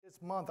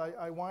month,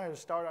 I wanted to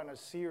start on a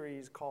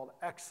series called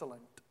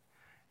Excellent.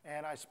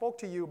 And I spoke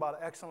to you about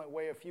Excellent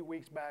Way a few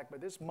weeks back, but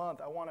this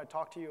month I want to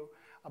talk to you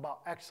about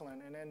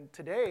excellent. And then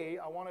today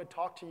I want to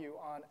talk to you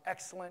on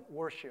excellent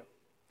worship.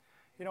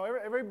 You know,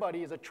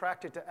 everybody is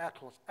attracted to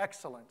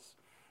excellence.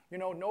 You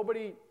know,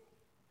 nobody,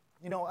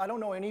 I don't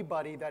know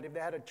anybody that if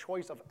they had a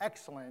choice of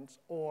excellence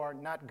or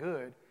not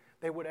good,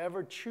 they would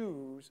ever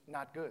choose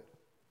not good.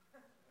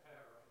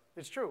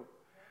 It's true.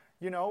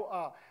 You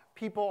know,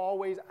 people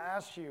always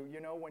ask you,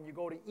 when you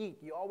go to eat,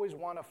 you always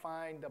want to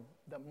find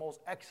the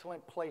most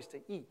excellent place to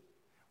eat,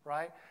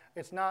 right?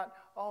 It's not,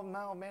 oh,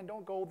 no, man,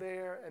 don't go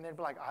there, and then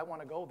be like, I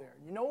want to go there.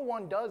 No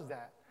one does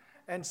that.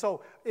 And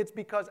so it's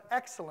because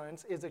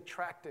excellence is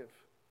attractive.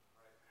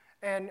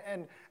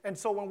 And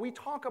so when we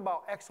talk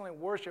about excellent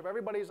worship,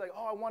 everybody's like,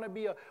 oh, I want to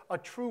be a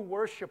true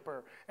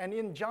worshiper. And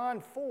in John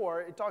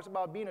 4, it talks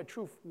about being a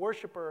true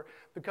worshiper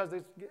because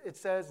it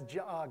says,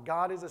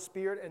 God is a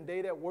spirit, and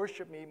they that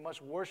worship me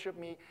must worship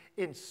me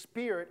in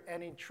spirit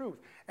and in truth.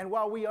 And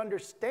while we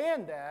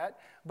understand that,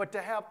 but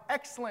to have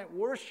excellent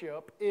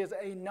worship is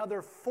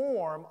another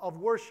form of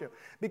worship.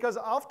 Because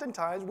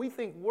oftentimes we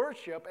think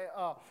worship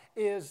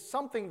is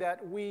something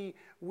that we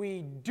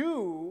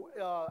do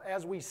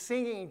as we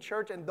sing in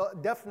church, and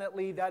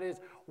definitely that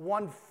is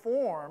one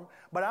form.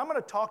 But I'm going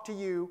to talk to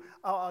you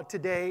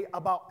today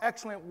about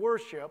excellent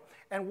worship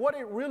and what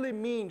it really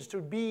means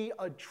to be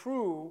a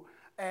true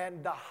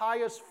and the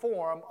highest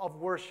form of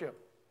worship.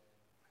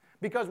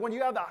 Because when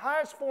you have the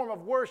highest form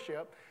of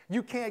worship,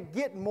 you can't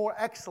get more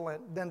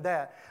excellent than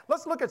that.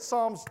 Let's look at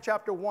Psalms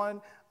chapter 1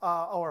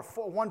 or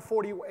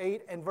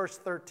 148 and verse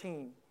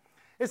 13.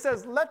 It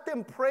says, let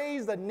them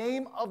praise the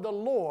name of the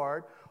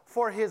Lord,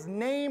 for his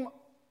name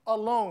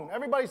alone.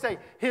 Everybody say,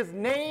 his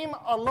name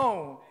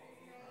alone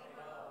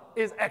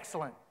is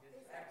excellent.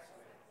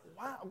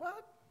 Wow,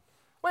 what?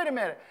 Wait a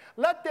minute.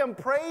 Let them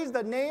praise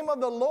the name of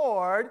the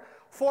Lord,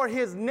 for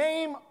his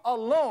name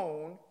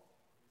alone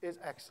is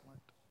excellent.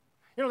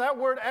 You know, that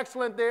word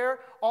excellent there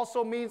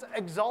also means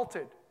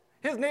exalted.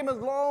 His name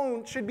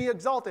alone should be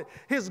exalted.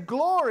 His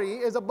glory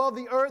is above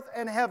the earth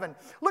and heaven.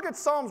 Look at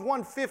Psalms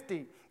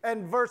 150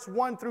 and verse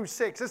 1 through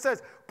 6. It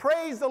says,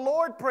 praise the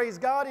Lord, praise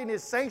God in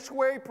his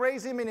sanctuary,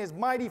 praise him in his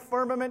mighty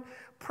firmament,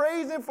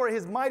 praise him for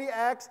his mighty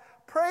acts,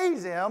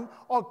 praise him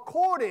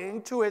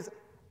according to his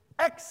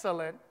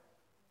excellent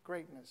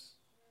greatness.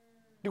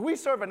 Do we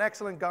serve an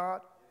excellent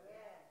God?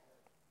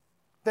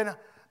 Yes.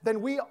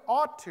 Then we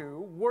ought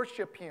to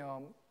worship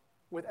him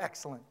with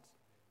excellence.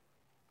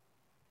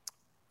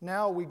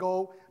 Now we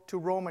go to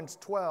Romans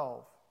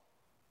 12,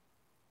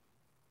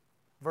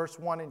 verse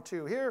 1 and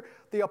 2. Here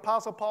the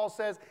Apostle Paul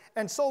says,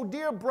 and so,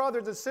 dear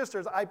brothers and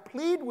sisters, I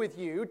plead with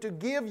you to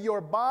give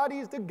your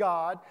bodies to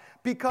God,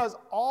 because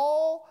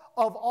all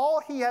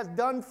he has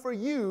done for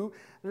you,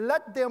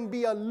 let them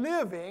be a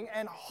living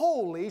and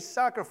holy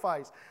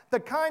sacrifice, the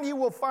kind he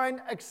will find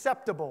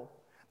acceptable.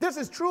 This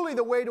is truly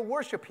the way to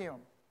worship him.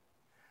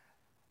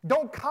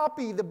 Don't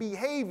copy the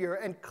behavior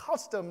and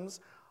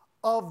customs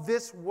of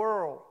this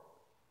world,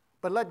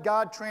 but let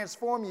God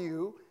transform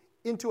you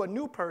into a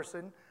new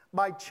person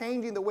by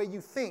changing the way you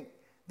think.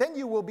 Then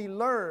you will be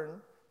learned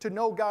to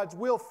know God's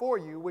will for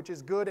you, which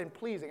is good and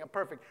pleasing and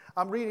perfect.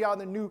 I'm reading out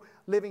the New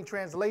Living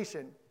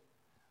Translation.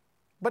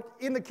 But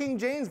in the King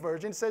James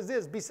Version, it says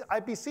this,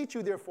 I beseech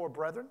you, therefore,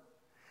 brethren,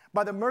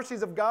 by the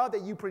mercies of God,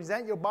 that you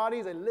present your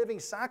bodies a living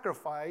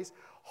sacrifice,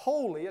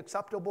 holy,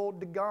 acceptable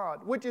to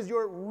God, which is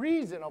your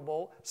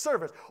reasonable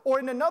service. Or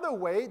in another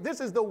way, this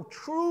is the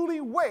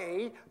truly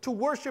way to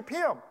worship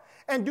him.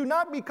 And do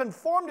not be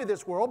conformed to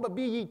this world, but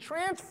be ye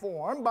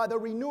transformed by the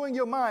renewing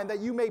your mind, that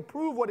you may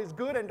prove what is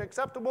good and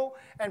acceptable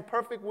and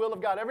perfect will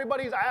of God.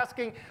 Everybody's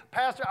asking,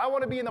 Pastor, I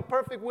want to be in the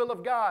perfect will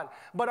of God.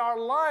 But our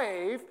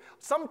life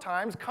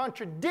sometimes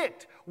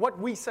contradicts what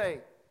we say.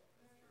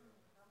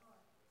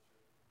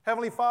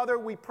 Heavenly Father,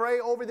 we pray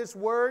over this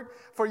word,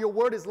 for your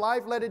word is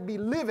life. Let it be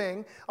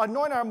living.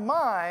 Anoint our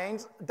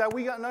minds that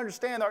we can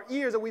understand, our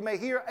ears that we may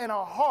hear, and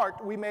our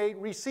heart we may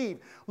receive.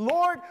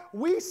 Lord,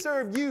 we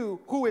serve you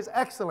who is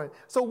excellent.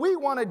 So we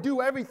want to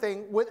do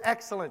everything with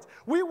excellence.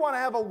 We want to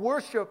have a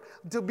worship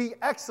to be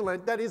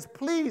excellent that is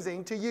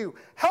pleasing to you.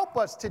 Help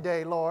us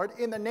today, Lord.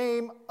 In the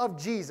name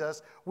of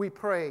Jesus, we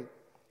pray.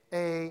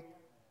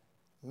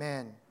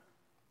 Amen.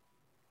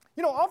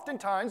 You know,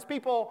 oftentimes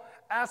people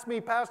ask me,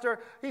 Pastor,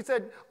 he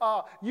said,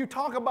 you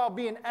talk about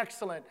being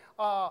excellent,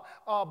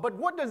 but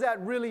what does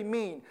that really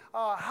mean?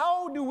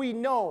 How do we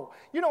know?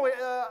 You know,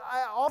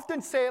 I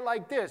often say it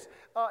like this.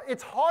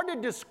 It's hard to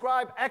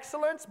describe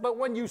excellence, but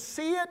when you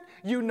see it,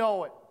 you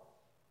know it.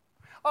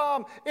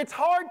 It's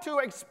hard to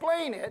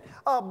explain it,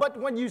 but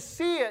when you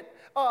see it,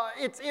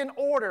 it's in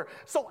order.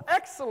 So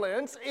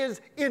excellence is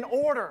in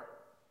order.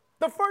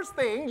 The first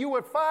thing you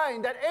would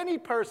find that any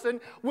person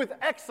with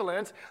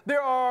excellence,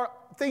 there are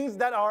things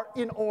that are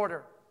in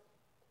order.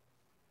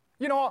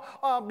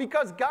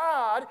 Because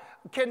God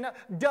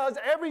does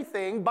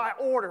everything by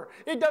order.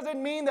 It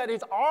doesn't mean that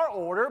it's our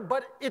order,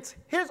 but it's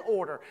His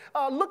order.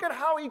 Look at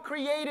how He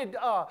created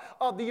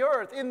the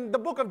earth. In the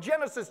book of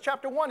Genesis,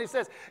 chapter 1, it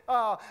says,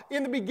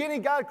 in the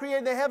beginning, God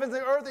created the heavens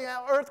and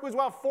the earth was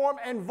without form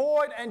and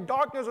void, and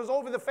darkness was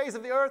over the face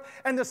of the earth,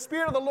 and the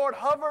Spirit of the Lord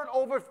hovered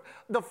over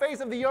the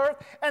face of the earth,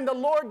 and the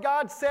Lord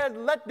God said,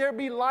 let there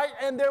be light,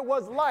 and there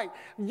was light.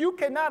 You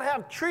cannot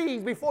have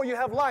trees before you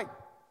have light.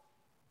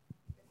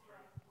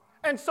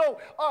 And so,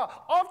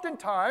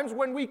 oftentimes,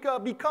 when we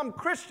become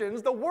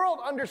Christians, the world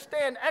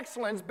understands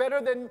excellence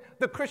better than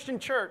the Christian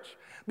church.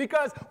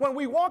 Because when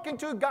we walk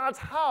into God's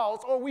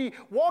house or we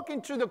walk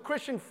into the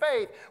Christian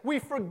faith, we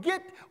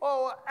forget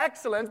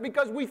excellence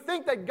because we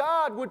think that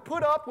God would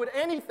put up with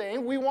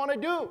anything we want to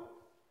do.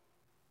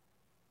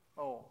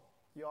 Oh,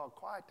 you all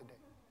quiet today.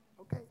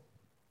 Okay.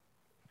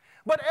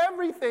 But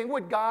everything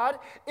with God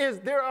is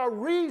there are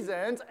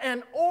reasons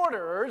and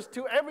orders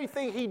to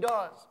everything He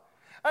does.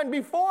 And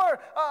before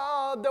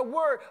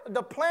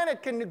the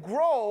planet can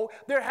grow,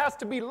 there has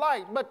to be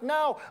light. But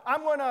now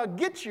I'm going to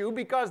get you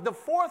because the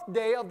fourth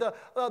day of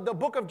the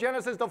book of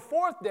Genesis, the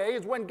fourth day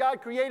is when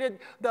God created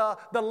the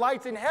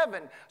lights in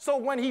heaven. So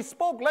when He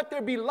spoke, let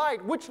there be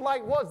light, which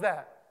light was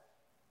that?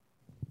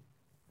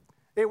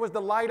 It was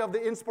the light of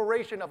the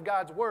inspiration of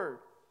God's word.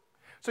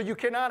 So you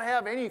cannot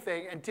have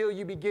anything until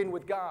you begin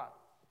with God.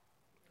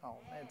 Oh,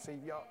 man, see,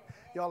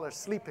 y'all are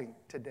sleeping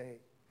today.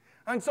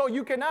 And so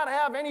you cannot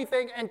have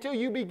anything until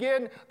you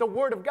begin the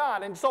Word of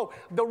God. And so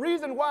the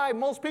reason why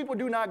most people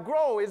do not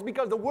grow is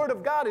because the Word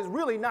of God is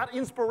really not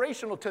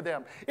inspirational to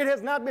them. It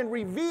has not been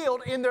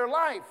revealed in their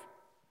life.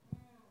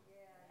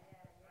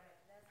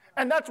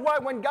 And that's why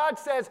when God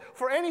says,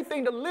 for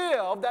anything to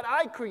live that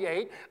I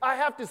create, I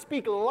have to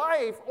speak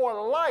life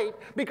or light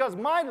because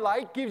my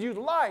light gives you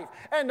life.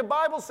 And the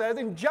Bible says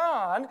in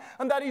John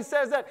that He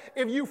says that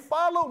if you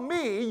follow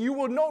me, you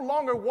will no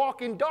longer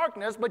walk in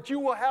darkness, but you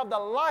will have the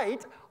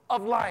light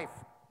of life.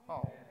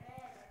 Oh.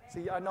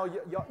 See, I know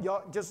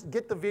y'all just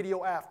get the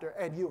video after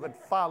and you can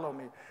follow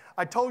me.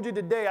 I told you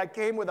today I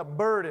came with a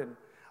burden.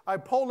 I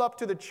pulled up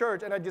to the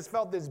church and I just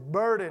felt this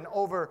burden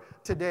over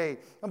today.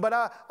 But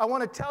I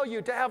want to tell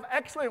you, to have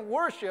excellent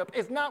worship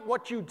is not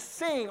what you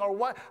sing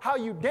or how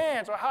you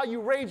dance or how you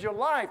raise your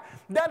life.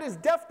 That is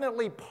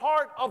definitely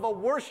part of a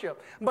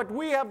worship. But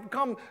we have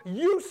become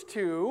used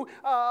to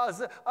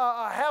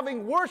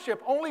having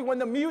worship only when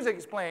the music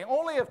is playing.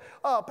 Only if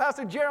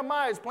Pastor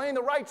Jeremiah is playing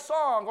the right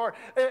song or,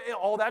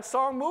 oh, that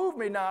song moved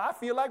me now. I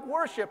feel like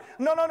worship.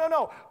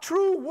 No.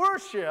 True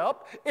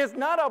worship is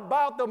not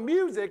about the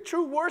music.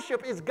 True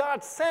worship is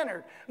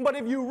God-centered. But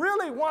if you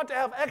really want to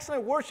have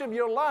excellent worship in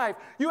your life,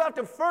 you have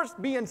to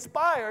first be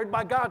inspired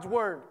by God's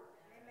Word.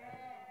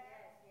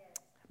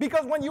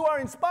 Because when you are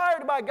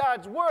inspired by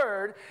God's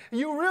Word,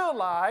 you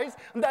realize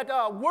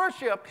that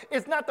worship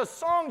is not the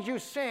songs you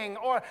sing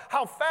or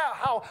how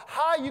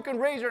high you can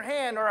raise your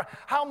hand or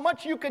how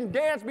much you can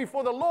dance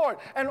before the Lord.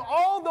 And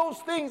all those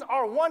things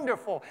are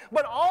wonderful.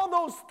 But all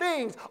those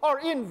things are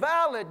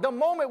invalid the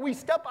moment we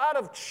step out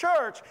of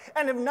church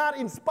and are not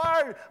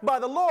inspired by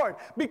the Lord.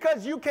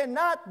 Because you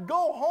cannot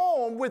go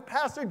home with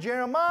Pastor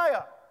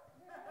Jeremiah.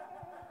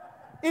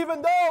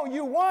 Even though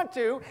you want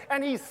to,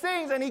 and he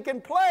sings and he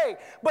can play,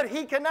 but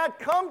he cannot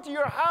come to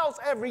your house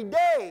every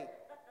day.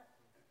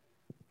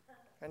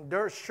 And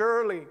there's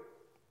surely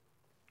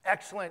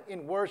excellent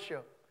in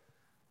worship.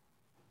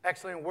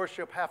 Excellent in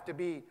worship have to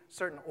be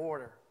certain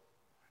order.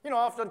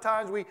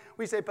 Oftentimes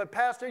we say, but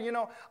Pastor,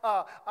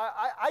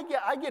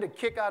 I get a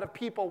kick out of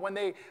people when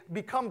they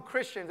become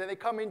Christians and they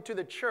come into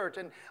the church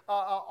and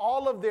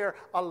all of their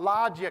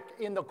logic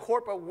in the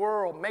corporate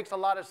world makes a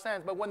lot of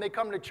sense. But when they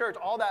come to church,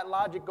 all that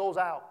logic goes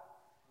out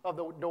of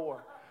the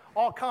door.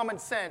 All common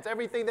sense,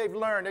 everything they've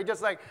learned. They're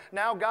just like,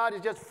 now God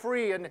is just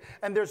free and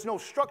there's no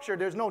structure,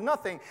 there's no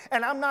nothing.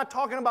 And I'm not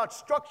talking about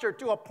structure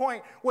to a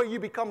point where you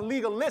become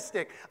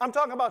legalistic. I'm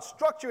talking about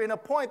structure in a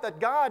point that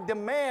God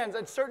demands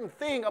a certain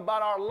thing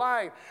about our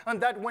life. And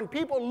that when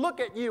people look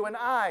at you and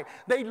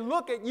they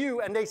look at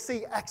you and they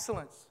see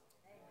excellence.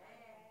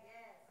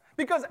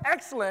 Because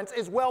excellence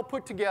is well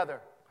put together.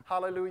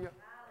 Hallelujah.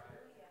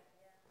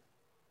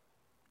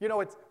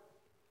 It's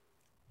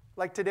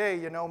like today,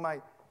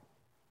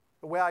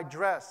 the way I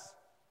dress,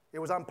 it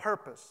was on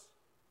purpose.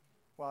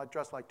 Well, I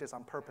dress like this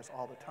on purpose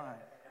all the time.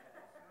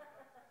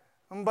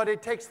 But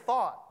it takes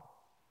thought.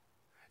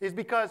 It's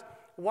because,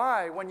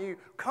 why? When you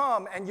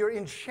come and you're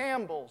in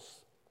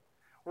shambles,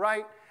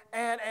 right?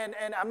 And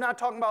I'm not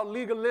talking about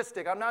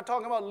legalistic. I'm not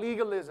talking about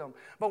legalism.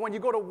 But when you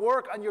go to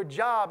work on your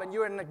job and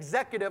you're an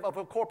executive of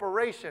a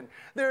corporation,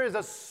 there is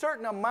a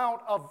certain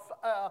amount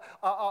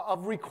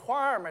of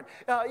requirement.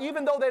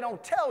 Even though they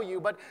don't tell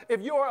you, but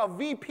if you're a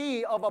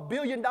VP of $1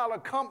 billion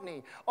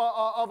company,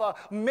 of a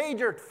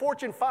major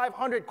Fortune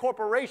 500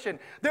 corporation,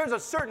 there's a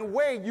certain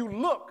way you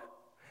look.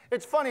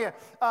 It's funny.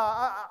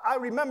 I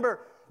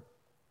remember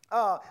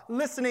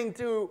listening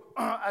to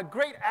a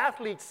great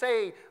athlete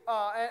say,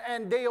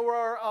 and they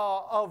were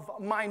of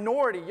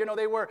minority. You know,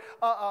 they were.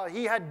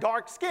 He had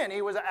dark skin.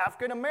 He was an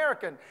African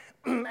American,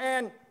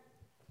 and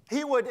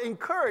he would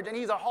encourage, and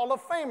he's a Hall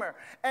of Famer,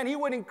 and he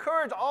would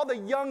encourage all the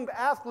young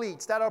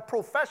athletes that are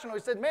professional.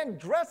 He said, "Man,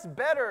 dress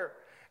better.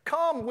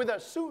 Come with a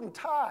suit and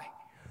tie."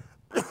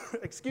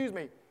 Excuse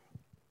me.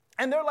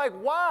 And they're like,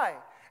 "Why?"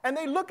 And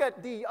they look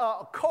at the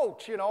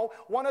coach, you know,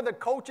 one of the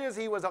coaches,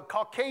 he was a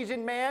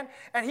Caucasian man,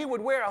 and he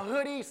would wear a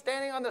hoodie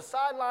standing on the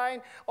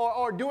sideline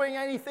or doing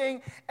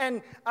anything.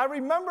 And I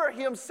remember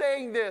him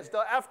saying this. The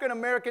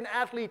African-American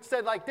athlete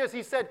said like this.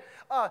 He said,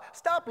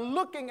 "Stop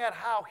looking at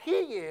how he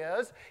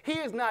is. He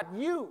is not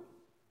you."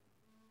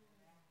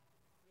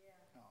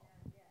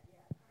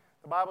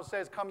 The Bible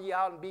says, "Come ye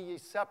out and be ye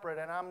separate."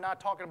 And I'm not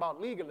talking about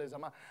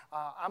legalism.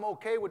 I'm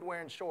okay with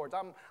wearing shorts.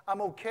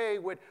 I'm okay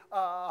with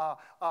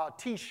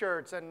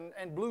T-shirts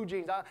and blue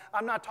jeans.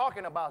 I'm not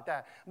talking about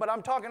that. But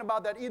I'm talking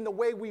about that in the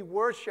way we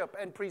worship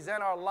and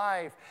present our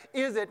life.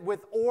 Is it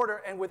with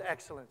order and with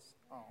excellence?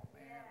 Oh,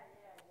 man.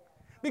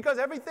 Because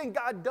everything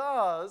God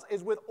does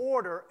is with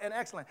order and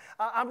excellence.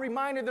 I'm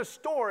reminded the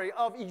story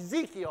of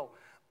Ezekiel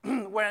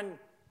when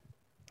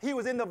he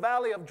was in the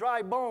valley of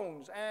dry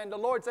bones, and the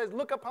Lord says,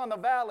 "Look upon the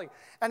valley."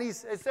 And it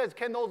says,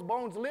 "Can those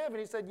bones live?" And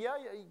he said, "Yeah,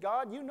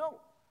 God, you know."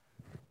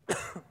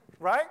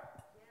 Right?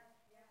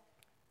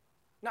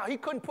 Now, he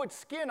couldn't put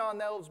skin on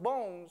those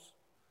bones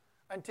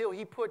until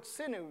he put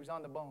sinews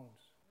on the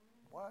bones.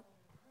 What?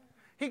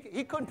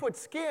 He couldn't put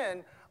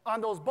skin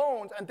on those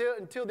bones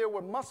until there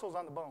were muscles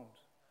on the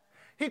bones.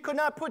 He could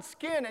not put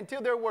skin until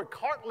there were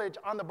cartilage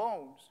on the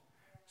bones.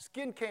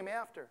 Skin came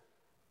after.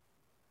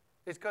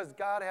 It's because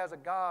God has a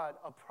God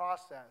of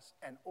process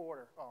and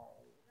order. Oh.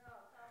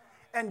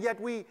 And yet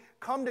we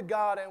come to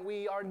God and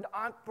we are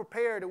not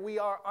prepared, and we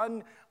are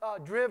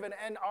undriven,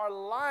 and our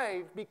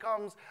life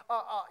becomes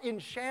in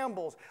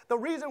shambles. The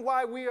reason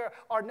why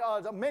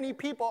many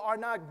people are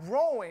not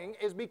growing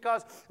is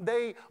because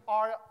they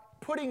are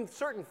putting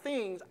certain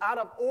things out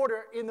of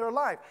order in their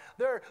life.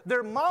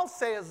 Their mouth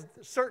says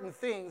certain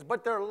things,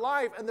 but their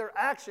life and their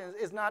actions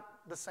is not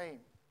the same.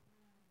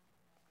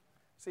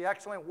 See,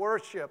 excellent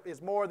worship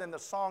is more than the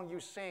song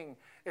you sing.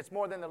 It's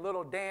more than the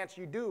little dance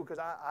you do, because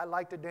I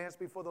like to dance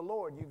before the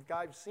Lord. You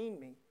guys seen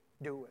me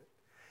do it.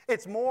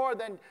 It's more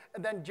than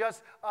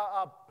just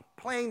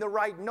playing the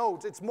right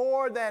notes. It's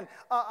more than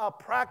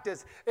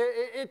practice.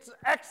 It's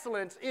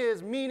excellence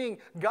is meaning,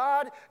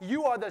 God,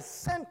 you are the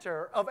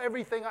center of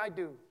everything I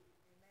do. Amen.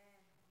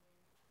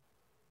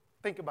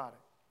 Think about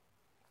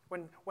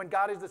it. When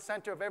God is the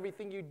center of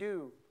everything you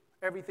do,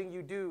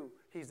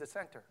 He's the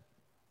center.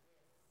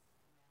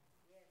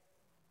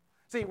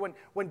 See,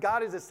 when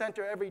God is the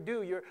center of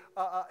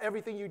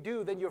everything you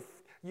do, then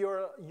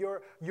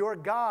your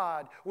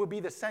God will be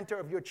the center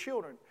of your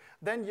children.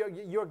 Then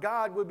your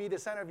God will be the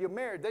center of your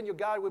marriage. Then your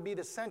God will be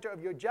the center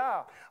of your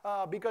job,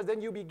 because then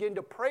you begin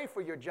to pray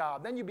for your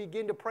job. Then you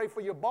begin to pray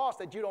for your boss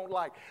that you don't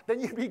like. Then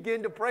you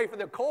begin to pray for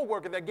the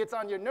coworker that gets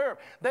on your nerve.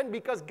 Then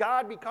because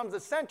God becomes the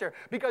center,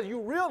 because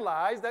you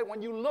realize that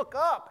when you look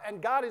up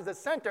and God is the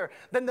center,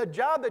 then the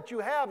job that you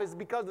have is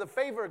because of the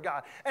favor of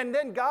God. And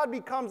then God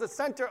becomes the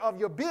center of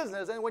your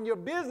business. And when your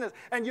business,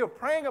 and you're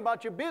praying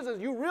about your business,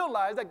 you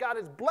realize that God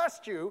has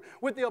blessed you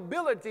with the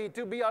ability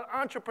to be an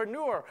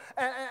entrepreneur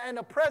and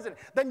a president.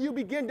 Then you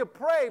begin to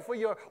pray for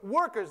your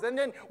workers. And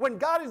then when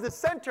God is the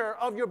center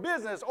of your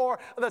business or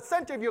the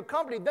center of your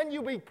company, then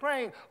you be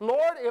praying,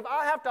 Lord, if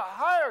I have to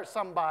hire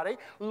somebody,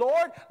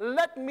 Lord,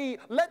 let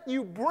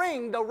you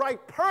bring the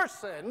right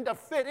person to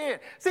fit in.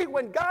 See,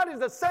 when God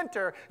is the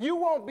center, you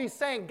won't be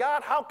saying,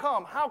 God, how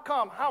come, how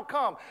come, how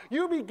come?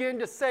 You begin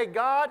to say,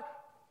 God,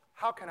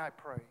 how can I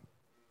pray?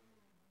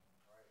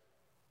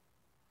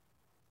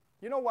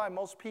 You know why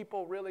most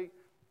people really,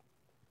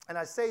 and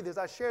I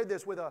shared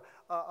this with a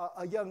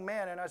young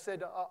man, and I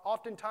said,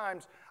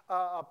 oftentimes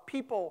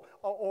people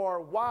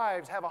or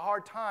wives have a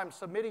hard time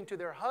submitting to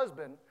their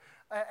husband,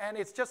 and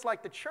it's just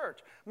like the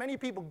church. Many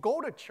people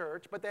go to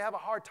church, but they have a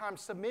hard time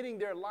submitting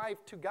their life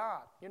to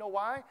God. You know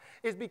why?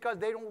 It's because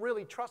they don't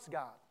really trust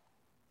God.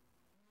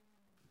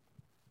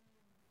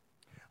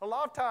 A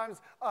lot of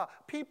times,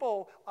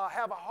 people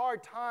have a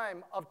hard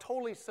time of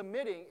totally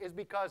submitting is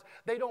because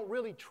they don't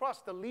really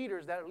trust the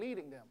leaders that are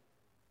leading them.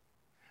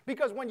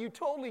 Because when you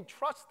totally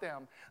trust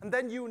them, and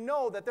then you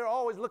know that they're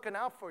always looking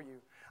out for you.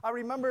 I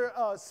remember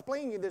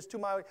explaining this to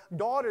my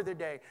daughter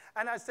today,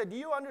 and I said, do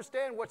you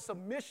understand what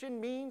submission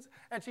means?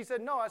 And she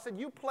said, no. I said,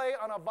 you play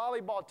on a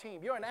volleyball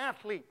team. You're an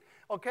athlete,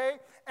 okay?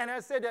 And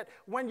I said that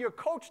when your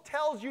coach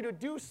tells you to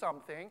do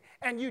something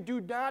and you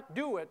do not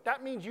do it,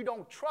 that means you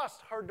don't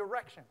trust her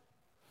direction.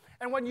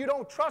 And when you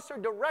don't trust her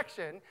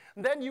direction,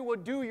 then you will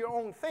do your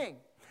own thing.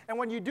 And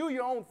when you do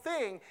your own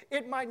thing,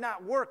 it might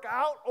not work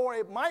out, or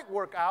it might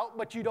work out,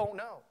 but you don't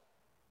know.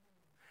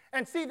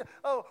 And see,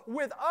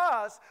 with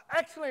us,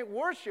 excellent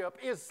worship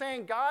is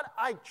saying, God,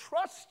 I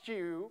trust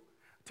you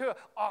to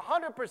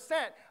 100%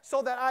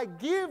 so that I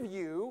give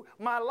you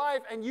my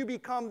life and you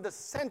become the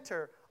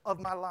center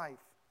of my life.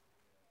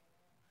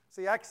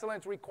 See,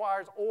 excellence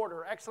requires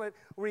order. Excellence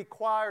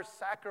requires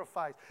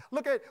sacrifice.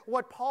 Look at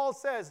what Paul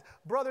says.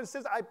 Brothers and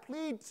sisters, I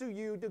plead to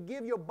you to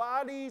give your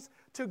bodies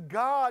to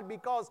God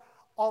because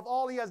of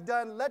all he has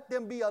done. Let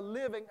them be a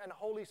living and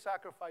holy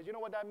sacrifice. You know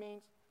what that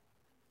means?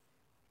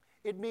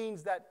 It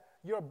means that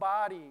your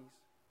bodies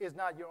is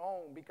not your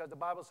own, because the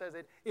Bible says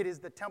it is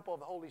the temple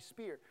of the Holy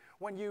Spirit.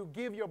 When you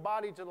give your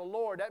body to the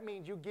Lord, that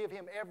means you give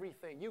him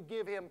everything. You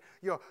give him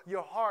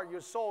your heart,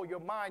 your soul, your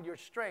mind, your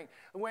strength.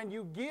 When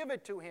you give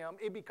it to him,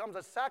 it becomes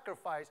a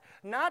sacrifice,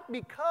 not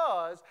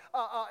because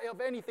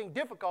of anything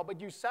difficult, but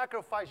you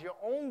sacrifice your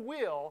own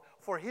will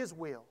for his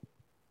will.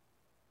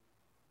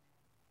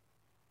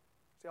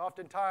 See,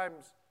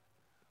 oftentimes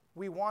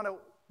we want to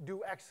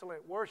do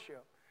excellent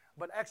worship,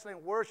 but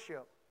excellent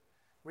worship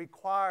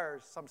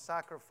requires some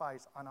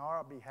sacrifice on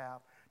our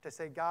behalf to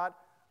say, God,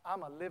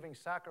 I'm a living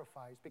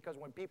sacrifice, because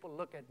when people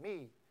look at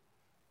me,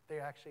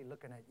 they're actually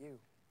looking at you.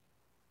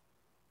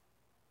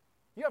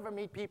 You ever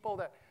meet people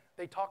that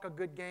they talk a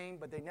good game,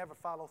 but they never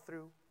follow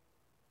through?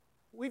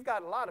 We've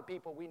got a lot of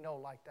people we know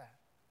like that,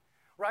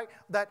 right?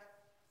 That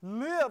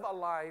live a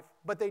life,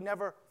 but they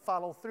never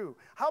follow through.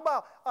 How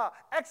about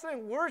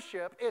excellent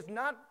worship is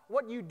not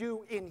what you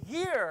do in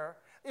here,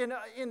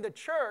 in the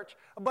church,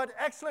 but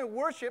excellent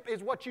worship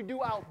is what you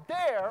do out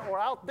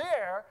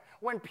there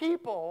when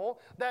people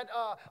that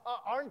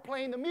aren't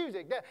playing the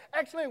music. That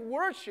excellent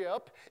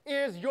worship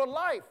is your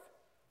life.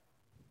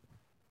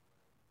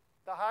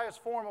 The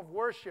highest form of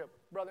worship,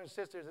 brothers and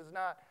sisters, is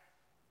not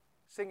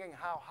singing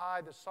how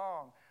high the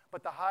song,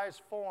 but the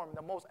highest form,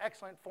 the most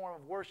excellent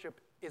form of worship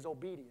is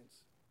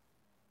obedience.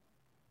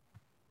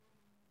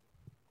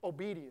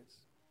 Obedience.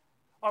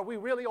 Are we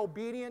really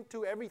obedient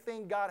to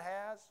everything God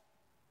has?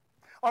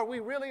 Are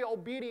we really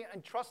obedient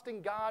and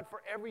trusting God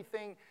for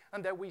everything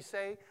that we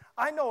say?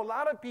 I know a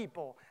lot of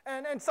people,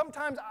 and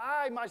sometimes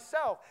I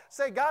myself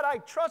say, God, I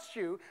trust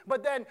you,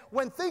 but then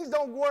when things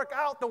don't work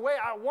out the way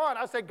I want,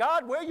 I say,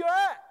 God, where you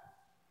at?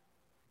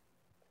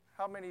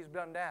 How many's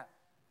done that?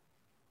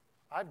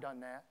 I've done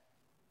that.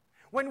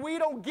 When we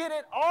don't get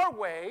it our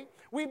way,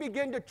 we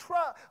begin to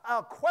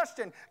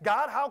question,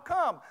 God, how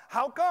come?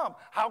 How come?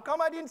 How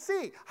come I didn't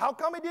see? How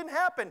come it didn't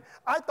happen?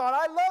 I thought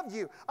I loved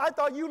you. I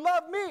thought you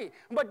loved me.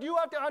 But you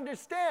have to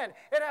understand,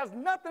 it has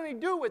nothing to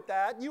do with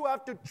that. You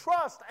have to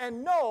trust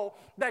and know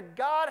that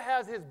God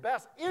has his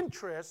best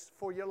interests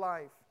for your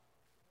life.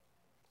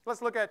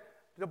 Let's look at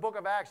the book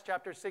of Acts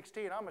chapter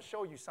 16. I'm going to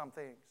show you some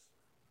things.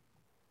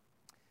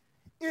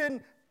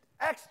 In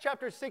Acts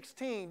chapter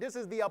 16, this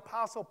is the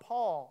Apostle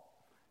Paul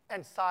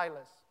and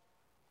Silas.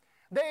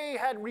 They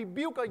had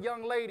rebuked a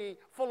young lady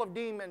full of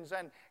demons,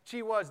 and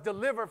she was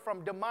delivered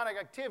from demonic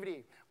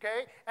activity.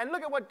 Okay? And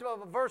look at what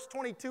verse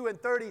 22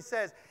 and 30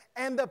 says.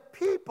 And the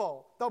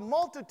people, the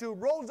multitude,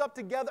 rose up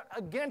together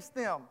against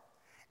them.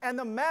 And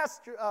the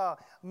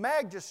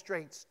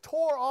magistrates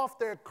tore off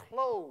their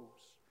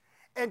clothes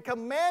and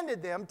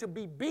commanded them to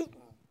be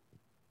beaten.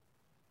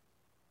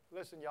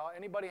 Listen, y'all,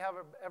 anybody have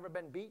ever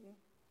been beaten?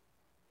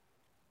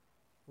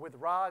 With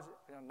rods?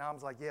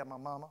 Nam's like, yeah, my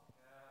mama.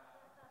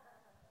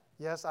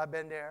 Yes, I've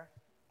been there.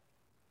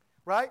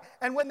 Right?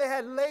 And when they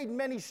had laid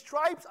many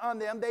stripes on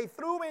them, they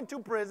threw them into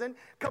prison,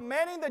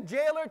 commanding the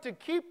jailer to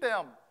keep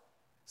them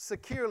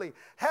securely.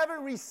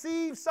 Having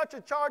received such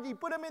a charge, he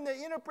put them in the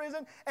inner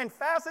prison and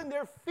fastened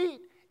their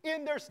feet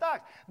in their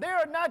stocks. They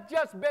have not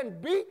just been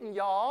beaten,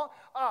 y'all.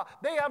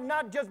 They have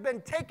not just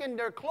been taken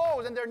their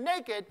clothes and they're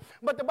naked,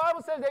 but the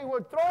Bible says they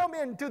would throw them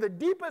into the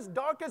deepest,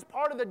 darkest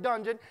part of the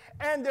dungeon,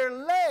 and their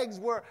legs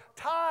were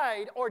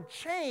tied or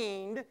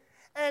chained.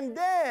 And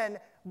then,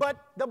 but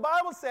the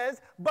Bible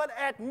says, but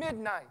at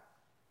midnight.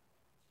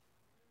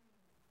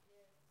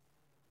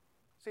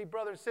 See,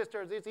 brothers and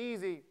sisters, it's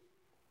easy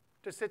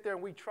to sit there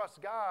and we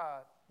trust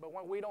God, but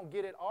when we don't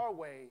get it our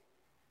way.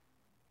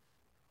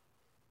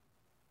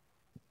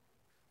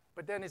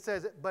 But then it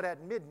says, but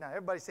at midnight.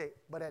 Everybody say,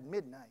 but at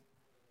midnight.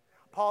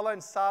 Paul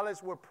and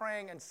Silas were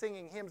praying and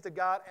singing hymns to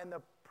God, and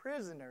the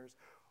prisoners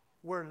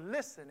were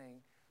listening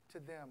to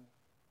them.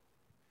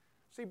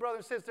 See,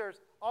 brothers and sisters,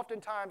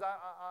 oftentimes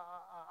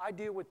I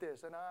deal with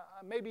this, and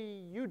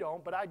maybe you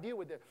don't, but I deal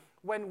with it.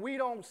 When we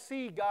don't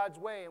see God's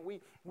way and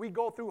we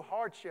go through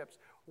hardships,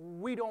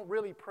 we don't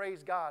really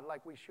praise God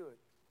like we should.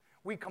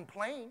 We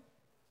complain.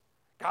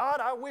 God,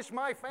 I wish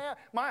my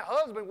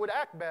husband would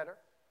act better.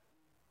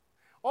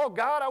 Oh,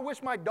 God, I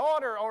wish my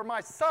daughter or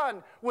my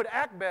son would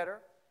act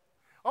better.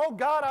 Oh,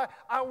 God,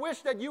 I wish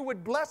that you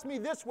would bless me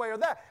this way or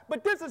that.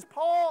 But this is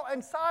Paul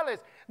and Silas.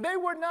 They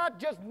were not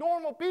just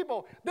normal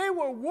people. They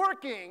were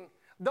working,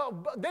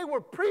 they were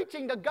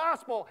preaching the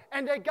gospel,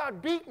 and they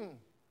got beaten.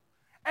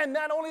 And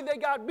not only they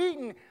got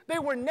beaten, they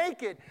were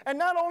naked. And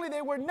not only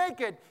they were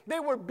naked, they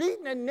were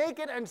beaten and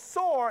naked and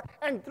sore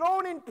and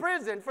thrown in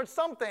prison for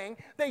something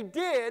they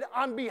did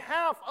on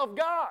behalf of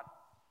God.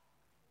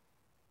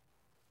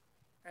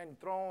 And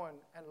thrown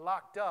and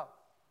locked up.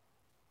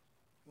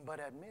 But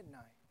at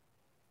midnight,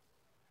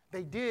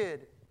 they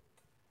did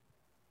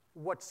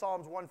what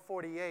Psalms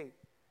 148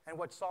 and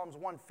what Psalms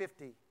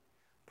 150,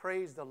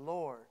 praise the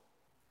Lord.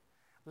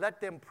 Let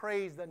them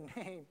praise the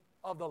name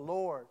of the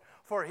Lord,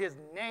 for his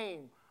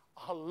name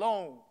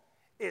alone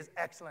is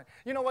excellent.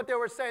 You know what they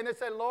were saying? They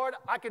said, Lord,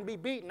 I can be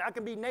beaten, I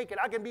can be naked,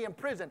 I can be in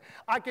prison,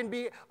 I can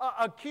be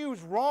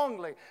accused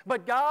wrongly.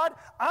 But God,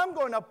 I'm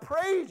going to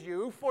praise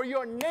you, for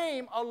your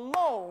name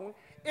alone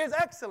is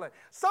excellent.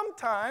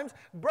 Sometimes,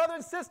 brothers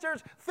and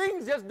sisters,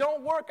 things just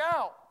don't work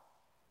out.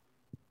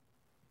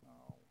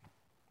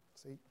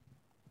 See?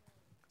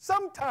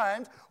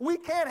 Sometimes we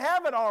can't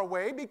have it our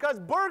way because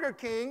Burger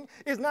King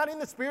is not in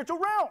the spiritual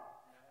realm.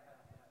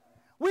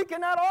 We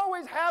cannot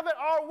always have it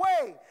our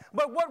way.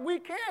 But what we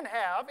can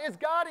have is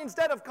God,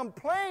 instead of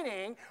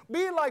complaining,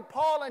 be like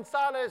Paul and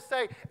Silas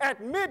say,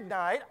 at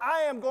midnight, I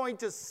am going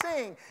to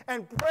sing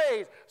and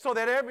praise so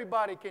that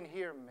everybody can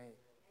hear me.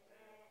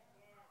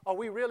 Are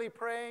we really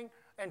praying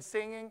and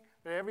singing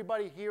that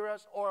everybody hear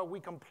us, or are we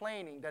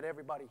complaining that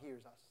everybody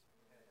hears us?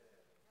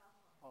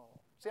 Oh,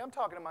 see, I'm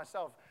talking to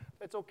myself.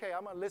 It's okay.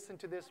 I'm going to listen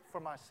to this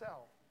for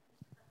myself.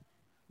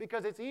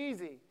 Because it's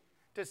easy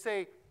to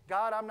say,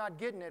 God, I'm not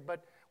getting it,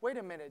 but wait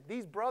a minute,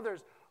 these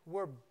brothers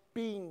were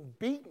being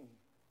beaten.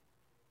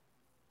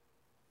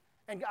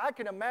 And I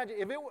can imagine,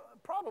 if it were,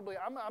 probably,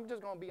 I'm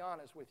just going to be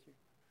honest with you.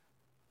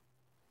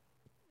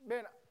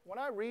 Man, when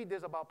I read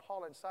this about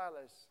Paul and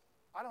Silas,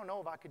 I don't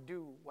know if I could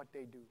do what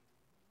they do.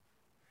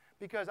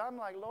 Because I'm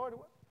like, Lord,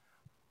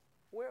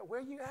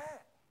 where you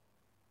at?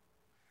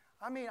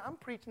 I mean, I'm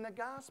preaching the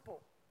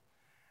gospel,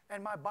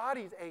 and my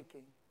body's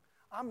aching.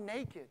 I'm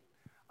naked.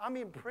 I'm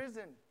in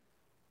prison.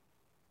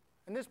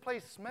 And this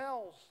place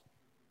smells.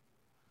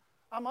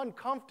 I'm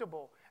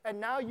uncomfortable. And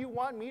now you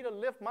want me to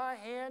lift my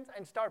hands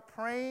and start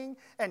praying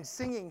and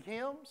singing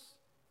hymns?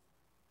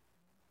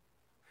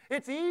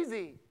 It's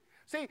easy.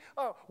 See,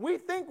 we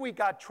think we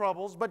got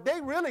troubles, but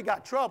they really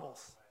got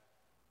troubles.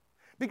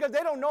 Because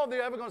they don't know if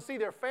they're ever going to see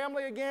their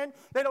family again.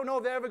 They don't know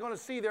if they're ever going to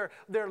see their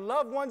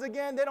loved ones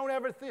again. They don't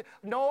ever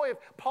know if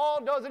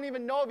Paul doesn't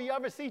even know if he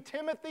ever see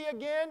Timothy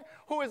again,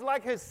 who is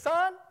like his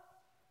son.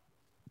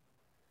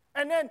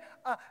 And then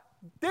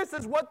this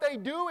is what they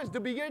do, is to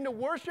begin to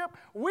worship.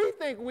 We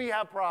think we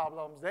have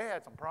problems. They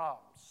had some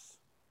problems.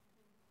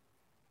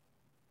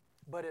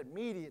 But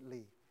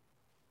immediately.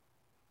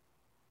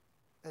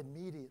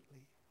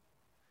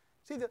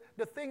 See,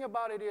 the thing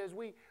about it is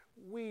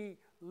we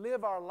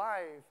live our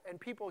life and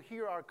people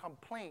hear our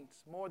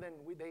complaints more than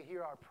they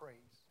hear our praise.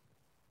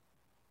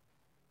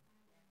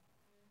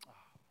 Oh.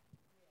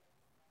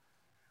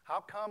 How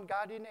come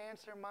God didn't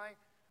answer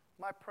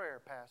my prayer,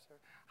 Pastor?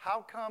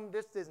 How come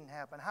this doesn't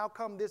happen? How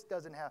come this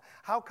doesn't happen?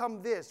 How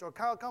come this or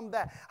how come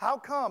that? How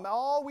come?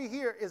 All we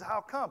hear is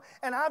how come.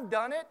 And I've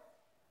done it.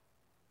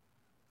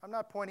 I'm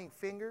not pointing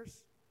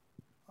fingers.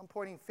 I'm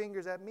pointing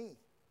fingers at me.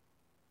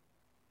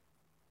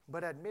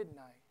 But at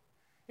midnight,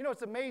 you know,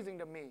 it's amazing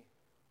to me.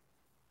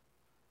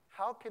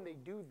 How can they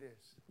do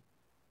this?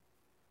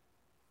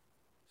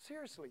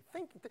 Seriously,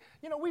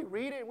 we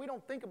read it and we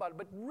don't think about it,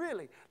 but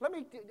really,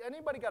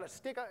 anybody got a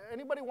stick?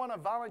 Anybody want to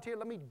volunteer?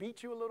 Let me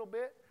beat you a little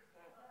bit.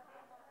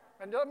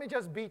 And let me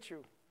just beat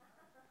you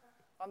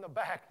on the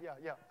back.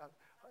 Yeah.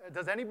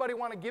 Does anybody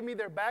want to give me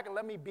their back and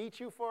let me beat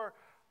you for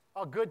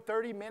a good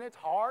 30 minutes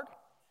hard?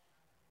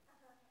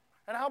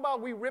 And how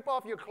about we rip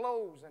off your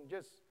clothes and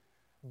just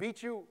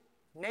beat you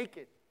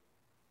naked?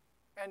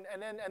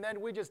 And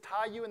then we just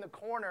tie you in the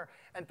corner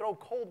and throw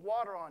cold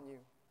water on you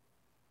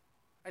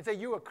and say,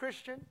 you a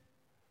Christian?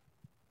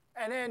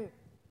 And then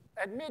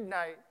at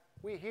midnight,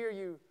 we hear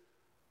you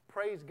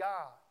praise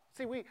God.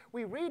 See,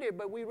 we read it,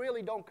 but we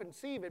really don't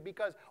conceive it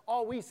because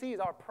all we see is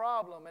our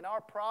problem, and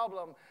our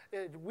problem,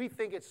 we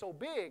think it's so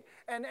big.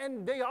 And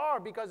they are,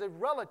 because it's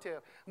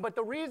relative. But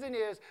the reason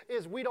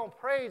is we don't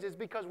praise is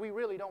because we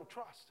really don't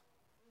trust.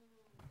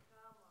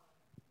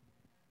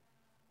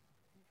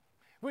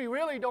 We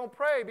really don't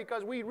pray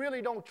because we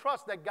really don't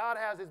trust that God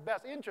has his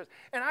best interest.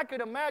 And I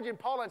could imagine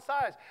Paul and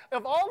Silas,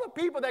 of all the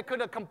people that could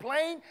have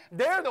complained,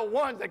 they're the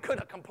ones that could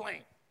have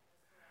complained.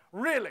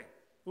 Really.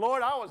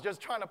 Lord, I was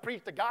just trying to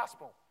preach the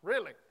gospel.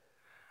 Really.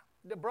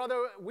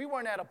 Brother, we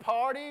weren't at a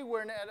party. We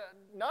weren't at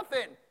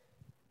nothing.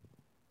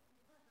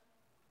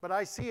 But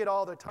I see it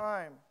all the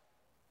time.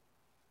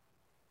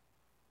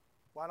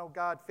 Why don't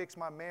God fix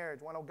my marriage?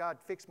 Why don't God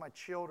fix my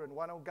children?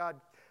 Why don't God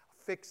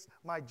fix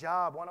my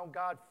job? Why don't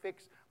God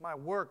fix my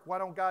work? Why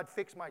don't God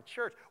fix my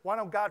church? Why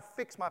don't God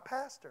fix my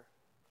pastor?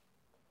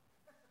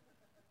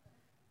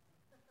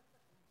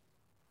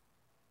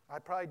 I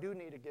probably do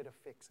need to get a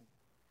fixing.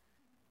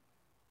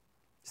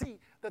 See,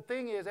 the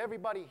thing is,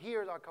 everybody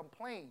hears our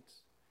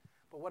complaints,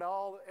 but what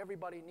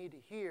everybody need to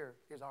hear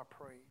is our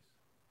praise.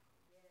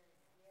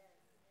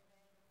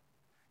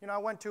 You know, I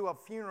went to a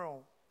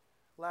funeral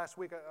last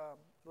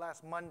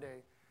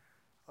Monday,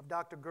 of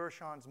Dr.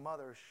 Gershon's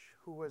mother,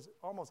 who was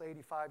almost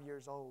 85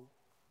 years old.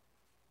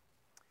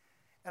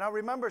 And I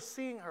remember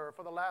seeing her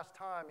for the last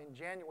time in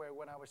January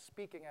when I was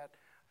speaking at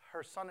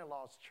her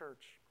son-in-law's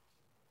church.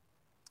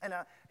 And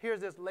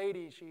here's this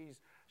lady,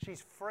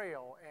 she's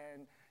frail,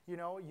 and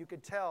you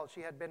could tell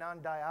she had been on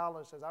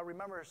dialysis. I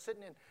remember her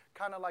sitting in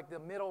kind of like the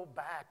middle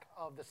back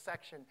of the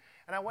section.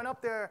 And I went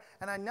up there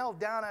and I knelt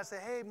down and I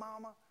said, hey,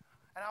 Mama.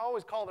 And I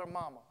always called her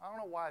Mama. I don't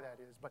know why that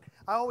is, but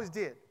I always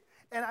did.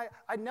 And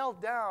I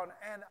knelt down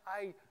and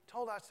I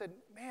told her, I said,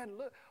 man,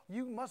 look,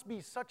 you must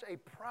be such a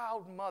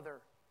proud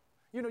mother.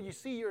 You know, you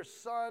see your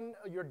son,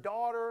 your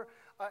daughter,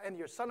 and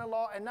your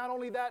son-in-law, and not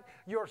only that,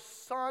 your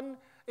son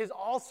is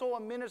also a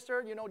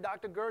minister. You know,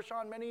 Dr.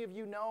 Gershon, many of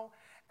you know.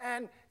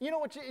 And you know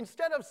what,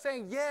 instead of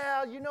saying,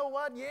 yeah, you know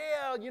what,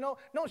 yeah, you know,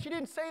 no, she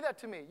didn't say that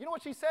to me. You know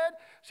what she said?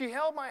 She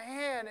held my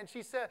hand and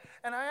she said,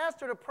 and I asked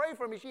her to pray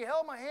for me. She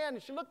held my hand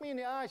and she looked me in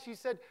the eye. She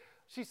said,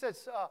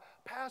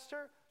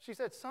 Pastor, she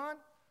said, son,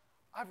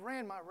 I've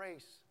ran my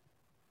race.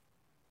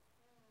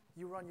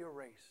 You run your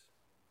race.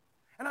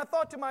 And I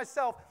thought to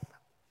myself,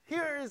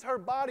 here is her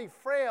body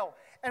frail.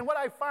 And what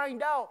I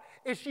find out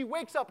is she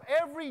wakes up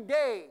every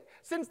day.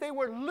 Since they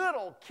were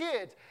little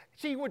kids,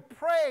 she would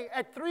pray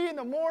at 3 in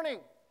the morning.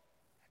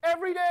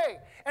 Every day.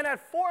 And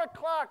at 4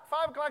 o'clock,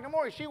 5 o'clock in the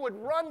morning, she would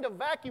run the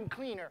vacuum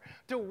cleaner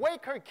to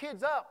wake her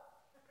kids up.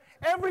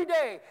 Every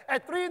day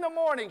at 3 in the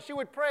morning, she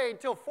would pray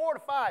until 4 to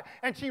 5,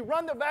 and she'd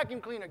run the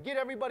vacuum cleaner, get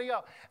everybody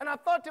up. And I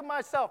thought to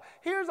myself,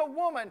 here's a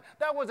woman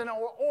that was an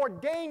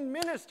ordained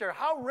minister.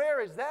 How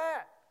rare is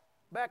that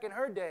back in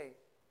her day?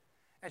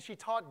 And she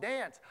taught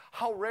dance.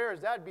 How rare is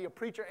that to be a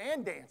preacher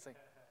and dancing?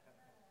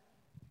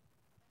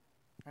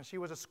 And she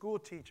was a school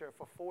teacher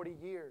for 40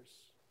 years,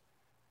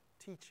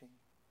 teaching.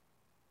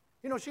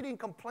 You know, she didn't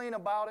complain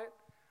about it.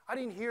 I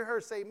didn't hear her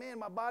say, man,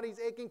 my body's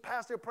aching.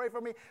 Pastor, pray for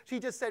me. She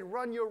just said,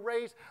 run your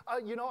race.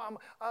 You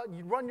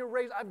run your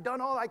race. I've done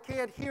all I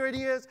can. Here it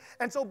is.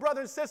 And so,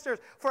 brothers and sisters,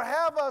 for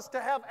us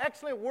to have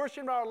excellent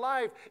worship in our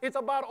life, it's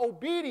about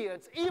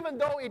obedience, even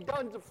though it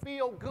doesn't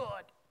feel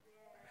good.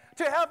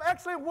 To have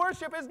excellent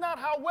worship is not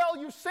how well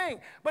you sing,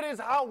 but it's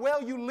how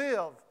well you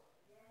live,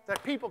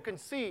 that people can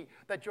see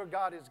that your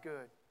God is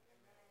good.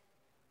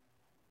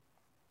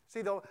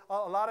 See, though,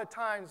 a lot of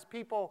times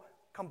people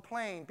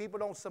complain, people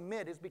don't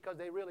submit, is because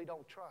they really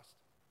don't trust.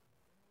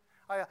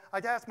 I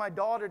asked my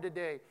daughter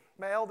today,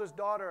 my eldest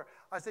daughter,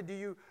 I said, do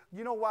you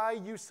know why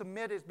you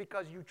submit? Is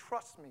because you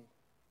trust me.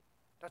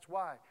 That's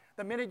why.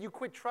 The minute you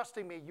quit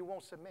trusting me, you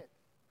won't submit.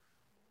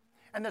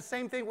 And the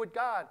same thing with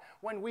God.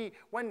 When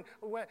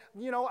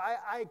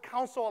I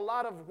counsel a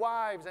lot of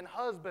wives and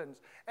husbands,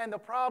 and the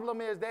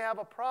problem is they have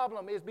a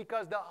problem is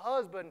because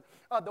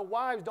the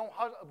wives don't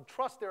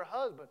trust their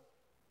husband.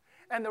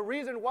 And the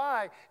reason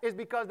why is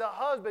because the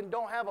husband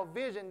don't have a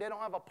vision, they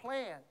don't have a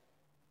plan.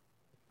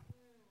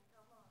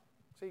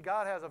 See,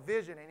 God has a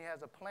vision and He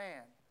has a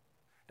plan.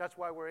 That's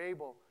why we're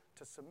able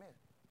to submit.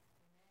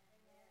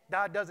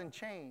 God doesn't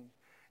change.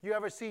 You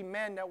ever see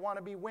men that want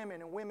to be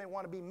women and women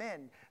want to be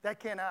men? That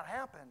cannot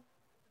happen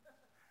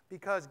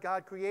because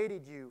God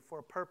created you for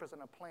a purpose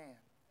and a plan.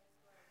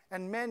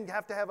 And men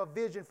have to have a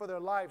vision for their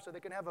life so they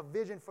can have a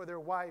vision for their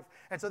wife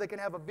and so they can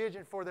have a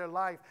vision for their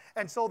life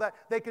and so that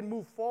they can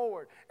move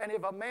forward. And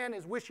if a man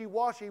is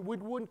wishy-washy, we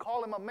wouldn't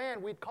call him a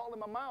man, we'd call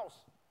him a mouse.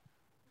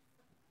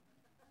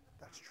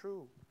 That's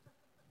true.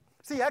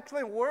 See,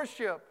 excellent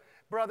worship,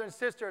 brothers and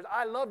sisters,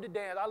 I love to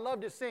dance, I love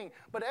to sing,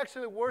 but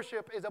excellent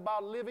worship is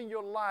about living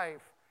your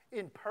life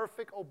in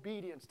perfect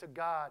obedience to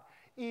God,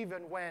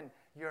 even when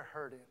you're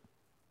hurting.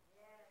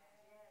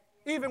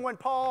 Even when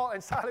Paul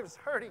and Silas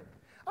were hurting.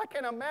 I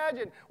can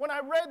imagine when I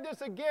read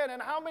this again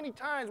and how many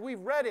times we've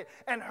read it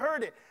and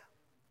heard it.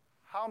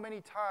 How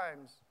many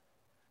times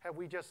have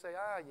we just say,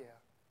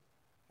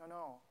 yeah.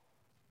 No.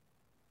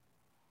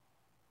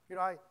 You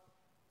know,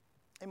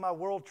 in my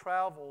world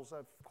travels,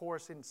 of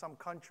course, in some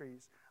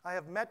countries, I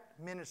have met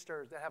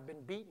ministers that have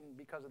been beaten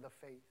because of the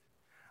faith.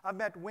 I've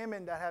met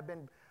women that have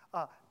been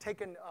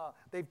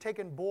they've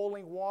taken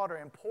boiling water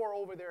and pour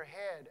over their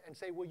head and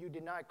say, will you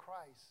deny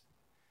Christ?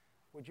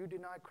 Would you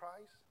deny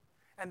Christ?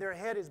 And their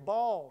head is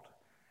bald.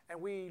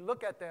 And we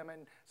look at them,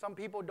 and some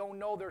people don't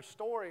know their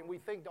story, and we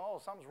think,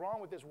 oh, something's wrong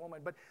with this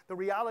woman. But the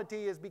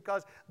reality is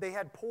because they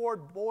had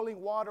poured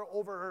boiling water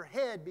over her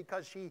head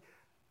because she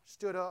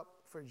stood up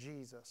for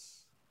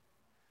Jesus.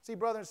 See,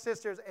 brothers and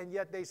sisters, and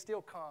yet they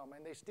still come,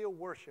 and they still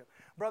worship.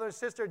 Brothers and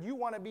sisters, you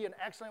want to be an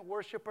excellent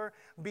worshiper,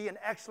 be an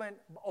excellent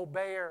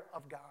obeyer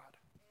of God.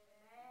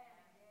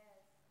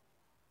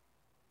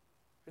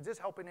 Is this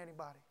helping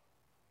anybody?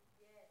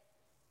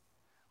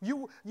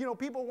 You know,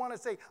 people want to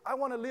say, I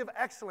want to live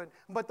excellent,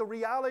 but the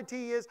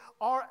reality is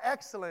our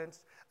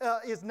excellence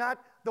is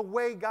not the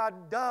way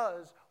God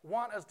does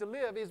want us to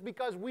live. It's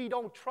because we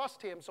don't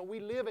trust Him, so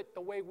we live it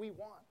the way we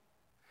want.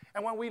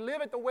 And when we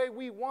live it the way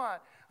we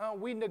want,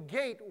 we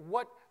negate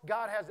what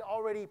God has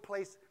already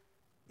placed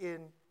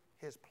in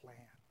His plan.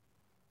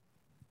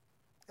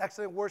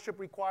 Excellent worship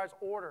requires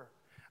order.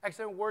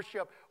 Excellent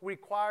worship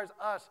requires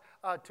us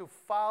to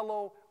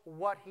follow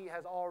what He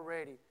has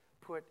already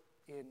put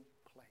in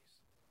place.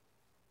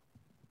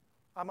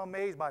 I'm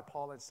amazed by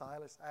Paul and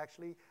Silas,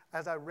 actually,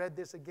 as I read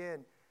this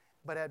again.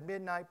 But at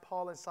midnight,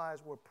 Paul and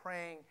Silas were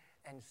praying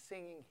and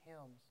singing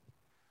hymns.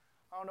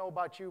 I don't know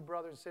about you,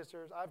 brothers and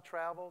sisters. I've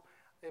traveled.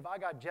 If I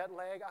got jet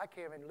lag, I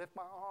can't even lift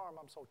my arm.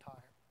 I'm so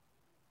tired.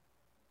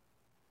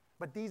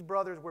 But these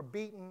brothers were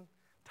beaten,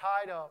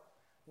 tied up,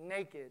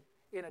 naked,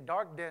 in a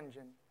dark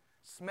dungeon,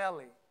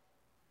 smelly.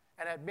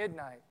 And at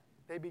midnight,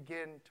 they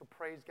begin to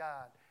praise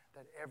God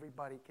that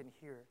everybody can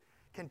hear.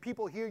 Can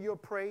people hear your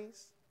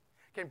praise?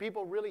 Can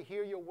people really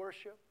hear your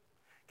worship?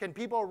 Can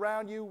people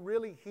around you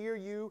really hear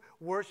you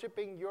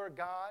worshiping your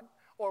God?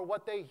 Or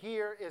what they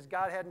hear is,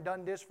 God hadn't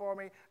done this for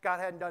me. God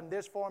hadn't done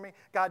this for me.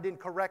 God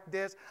didn't correct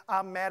this.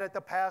 I'm mad at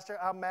the pastor.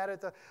 I'm mad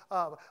at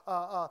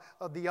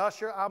the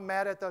usher. I'm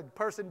mad at the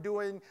person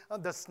doing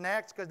the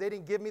snacks because they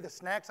didn't give me the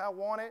snacks I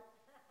wanted.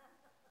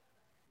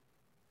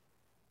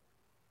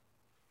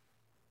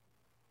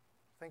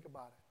 Think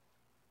about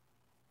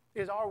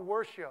it. Is our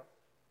worship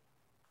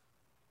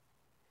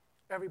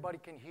everybody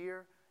can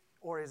hear,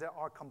 or is it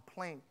our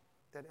complaint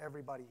that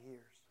everybody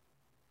hears?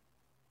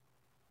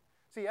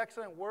 See,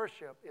 excellent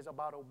worship is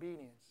about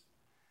obedience.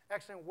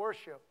 Excellent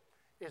worship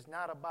is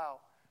not about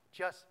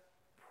just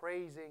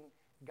praising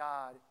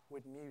God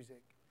with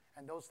music.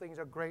 And those things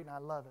are great, and I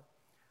love it.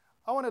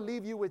 I want to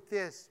leave you with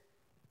this.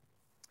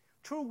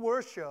 True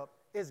worship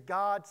is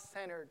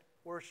God-centered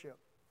worship.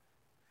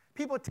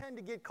 People tend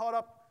to get caught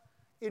up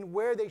in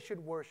where they should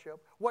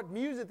worship, what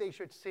music they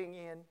should sing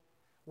in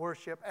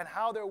worship, and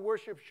how their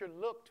worship should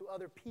look to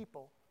other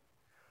people.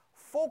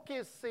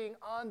 Focusing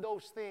on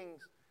those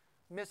things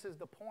misses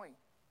the point.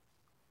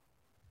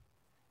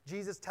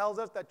 Jesus tells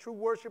us that true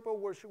worshiper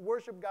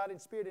worship God in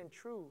spirit and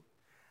truth.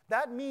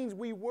 That means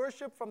we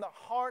worship from the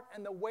heart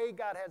and the way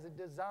God has it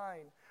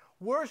designed.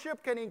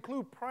 Worship can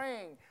include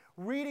praying,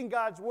 reading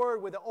God's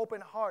word with an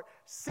open heart,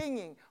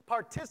 singing,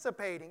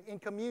 participating in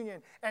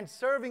communion, and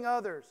serving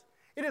others.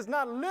 It is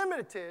not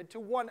limited to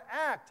one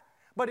act,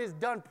 but is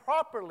done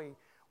properly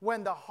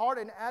when the heart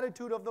and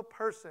attitude of the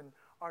person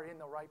are in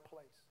the right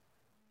place.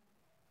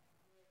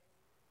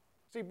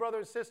 See, brothers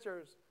and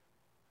sisters,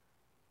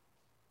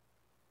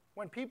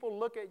 when people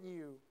look at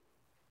you,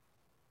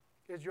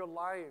 is your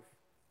life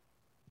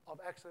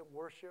of excellent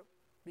worship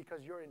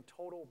because you're in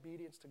total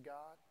obedience to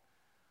God?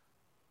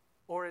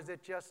 Or is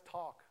it just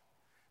talk?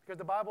 Because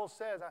the Bible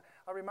says,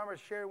 I remember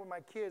sharing with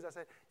my kids, I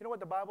said, you know what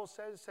the Bible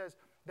says? It says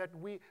that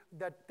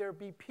there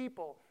be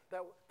people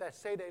that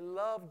say they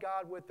love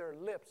God with their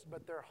lips,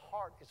 but their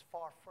heart is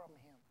far from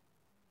Him.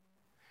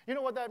 You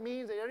know what that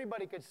means? That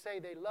anybody could say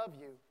they love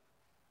you,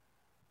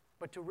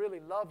 but to really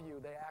love you,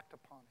 they act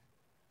upon it.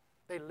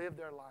 They live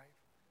their life.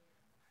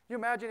 You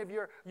imagine if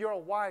you're a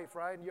wife,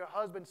 right, and your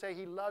husband say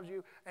he loves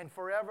you and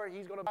forever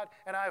he's going to,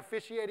 and I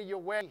officiated your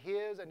wedding,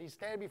 his, and he's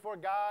standing before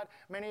God.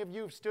 Many of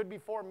you have stood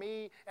before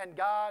me and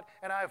God,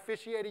 and I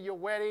officiated your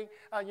wedding.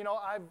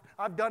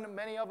 I've done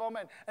many of them,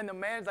 and the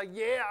man's like,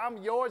 yeah, I'm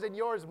yours and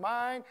yours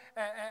mine.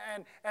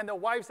 And the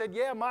wife said,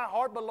 yeah, my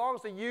heart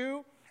belongs to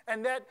you.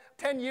 And that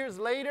 10 years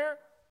later,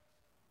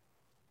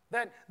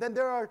 then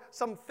there are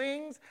some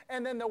things,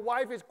 and then the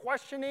wife is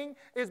questioning,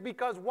 is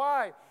because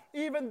why?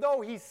 Even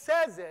though he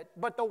says it,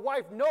 but the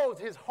wife knows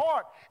his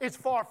heart is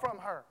far from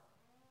her.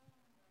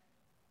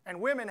 And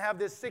women have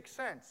this sixth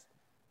sense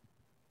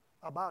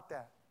about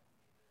that.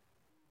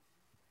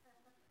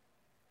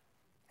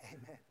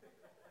 Amen.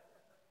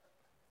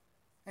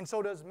 And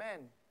so does men.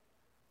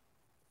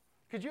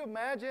 Could you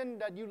imagine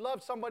that you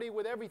love somebody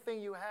with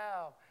everything you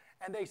have,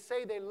 and they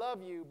say they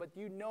love you, but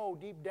you know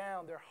deep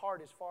down their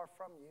heart is far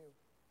from you?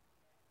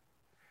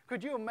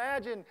 Could you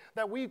imagine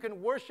that we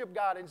can worship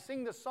God and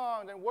sing the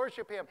songs and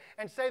worship Him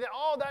and say that,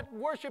 oh, that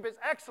worship is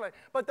excellent,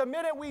 but the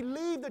minute we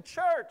leave the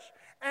church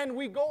and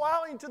we go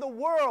out into the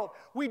world,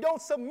 we don't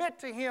submit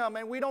to Him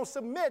and we don't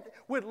submit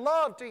with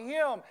love to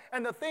Him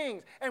and the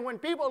things. And when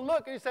people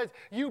look and it says,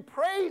 you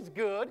praise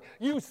good,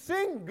 you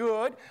sing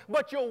good,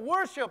 but your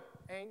worship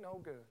ain't no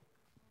good.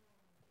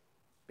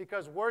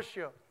 Because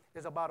worship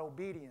is about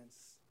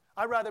obedience.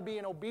 I'd rather be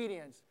in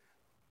obedience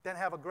than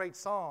have a great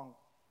song.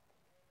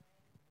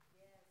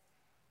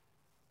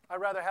 I'd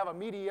rather have a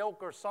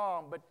mediocre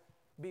song, but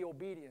be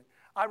obedient.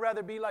 I'd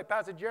rather be like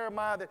Pastor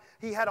Jeremiah, that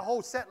he had a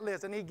whole set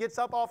list, and he gets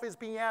up off his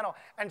piano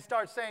and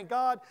starts saying,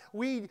 God,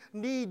 we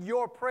need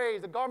your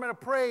praise, the garment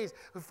of praise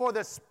for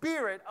the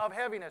spirit of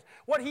heaviness.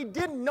 What he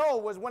didn't know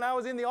was when I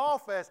was in the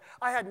office,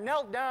 I had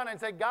knelt down and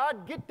said,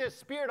 God, get this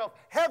spirit of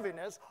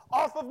heaviness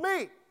off of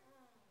me.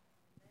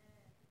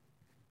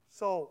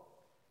 So,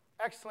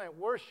 excellent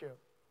worship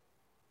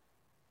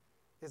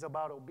is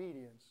about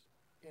obedience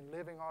in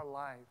living our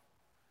life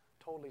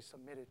totally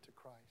submitted to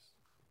Christ.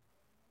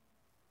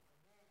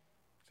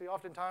 See,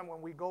 oftentimes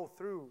when we go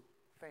through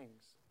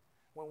things,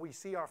 when we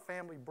see our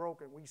family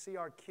broken, we see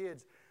our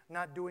kids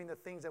not doing the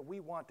things that we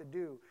want to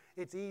do,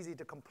 it's easy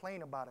to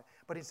complain about it.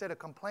 But instead of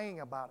complaining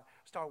about it,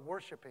 start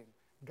worshiping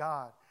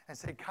God and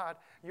say, God,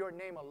 your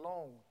name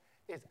alone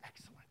is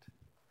excellent.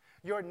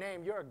 Your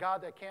name, you're a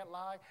God that can't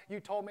lie. You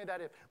told me that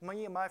if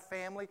me and my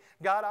family,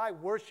 God, I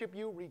worship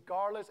you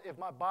regardless if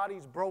my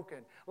body's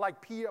broken,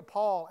 like Peter,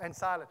 Paul, and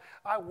Silas.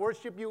 I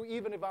worship you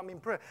even if I'm in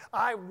prison.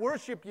 I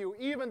worship you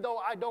even though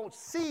I don't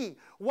see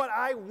what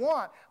I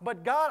want.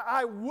 But God,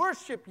 I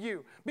worship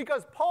you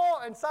because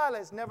Paul and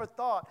Silas never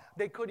thought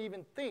they could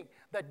even think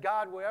that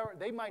God will ever,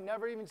 they might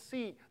never even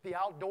see the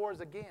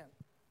outdoors again.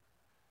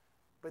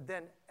 But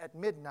then at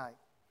midnight,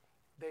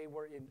 they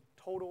were in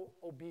total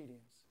obedience.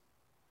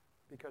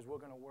 Because we're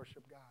going to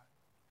worship God.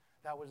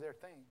 That was their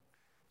thing.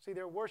 See,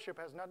 their worship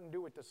has nothing to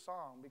do with the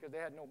song because they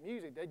had no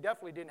music. They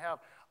definitely didn't have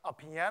a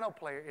piano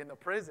player in the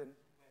prison,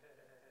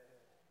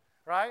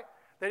 right?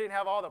 They didn't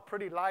have all the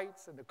pretty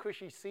lights and the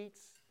cushy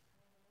seats,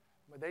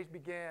 but they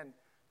began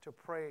to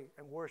pray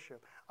and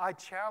worship. I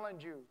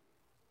challenge you.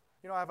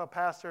 You know, I have a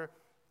pastor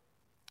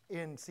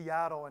in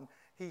Seattle, and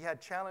he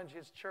had challenged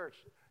his church.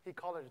 He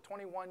called it a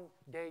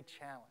 21-day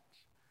challenge.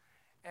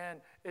 And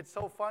it's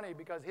so funny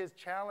because his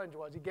challenge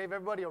was he gave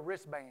everybody a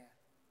wristband.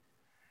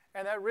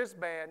 And that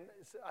wristband,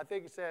 I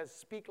think it says,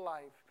 speak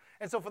life.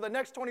 And so for the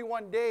next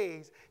 21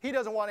 days, he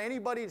doesn't want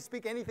anybody to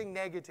speak anything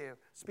negative.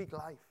 Speak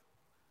life.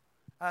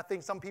 And I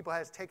think some people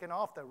has taken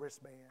off the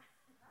wristband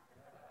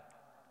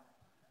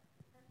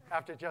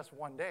after just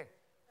one day.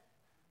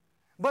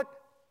 But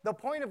the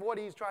point of what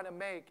he's trying to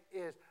make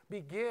is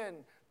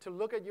begin to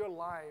look at your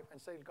life and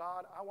say,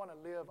 God, I want to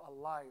live a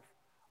life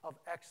of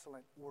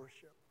excellent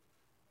worship.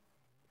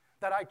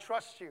 That I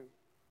trust you.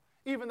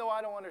 Even though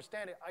I don't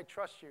understand it, I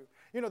trust you.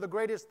 You know, the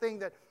greatest thing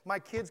that my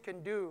kids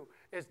can do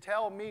is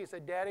tell me,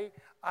 say, Daddy,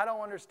 I don't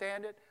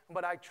understand it,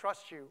 but I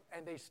trust you,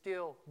 and they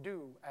still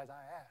do as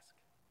I ask.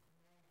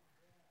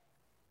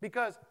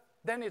 Because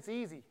then it's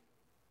easy.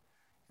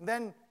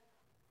 Then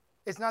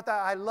it's not that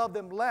I love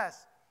them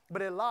less,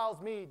 but it allows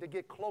me to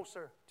get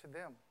closer to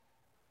them,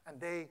 and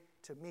they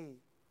to me.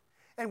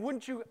 And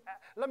wouldn't you,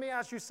 let me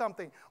ask you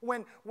something.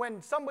 When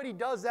somebody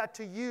does that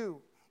to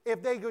you,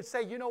 if they could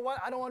say, you know what,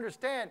 I don't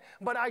understand,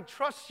 but I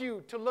trust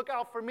you to look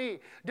out for me.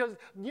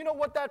 You know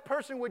what that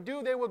person would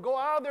do? They would go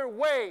out of their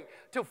way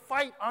to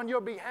fight on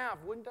your behalf,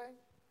 wouldn't they?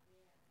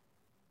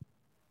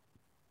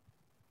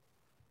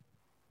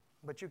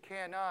 But you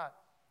cannot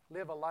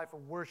live a life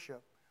of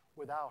worship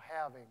without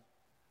having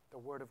the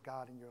Word of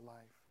God in your life.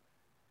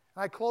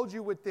 And I close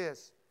you with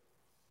this.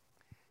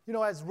 You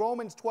know, as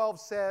Romans 12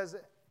 says,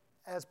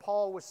 as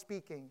Paul was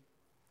speaking,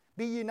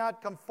 be ye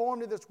not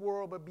conformed to this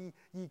world, but be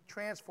ye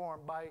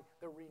transformed by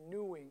the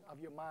renewing of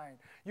your mind.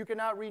 You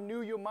cannot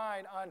renew your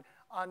mind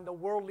on the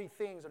worldly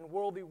things and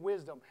worldly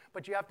wisdom,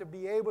 but you have to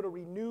be able to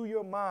renew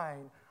your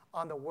mind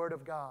on the Word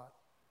of God.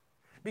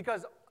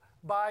 Because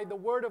by the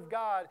Word of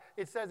God,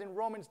 it says in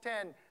Romans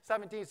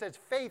 10:17, it says,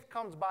 faith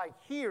comes by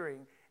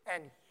hearing,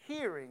 and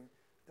hearing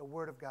the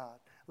Word of God.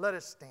 Let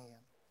us stand.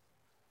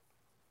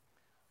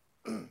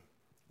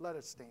 Let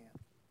us stand.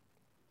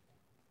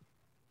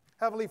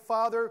 Heavenly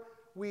Father,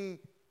 we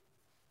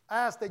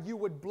ask that you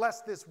would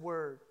bless this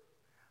word.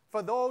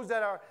 For those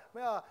that are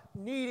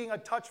needing a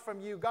touch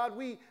from you, God,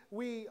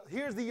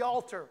 here's the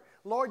altar.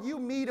 Lord, you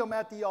meet them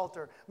at the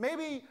altar.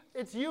 Maybe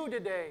it's you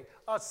today,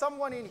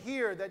 someone in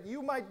here that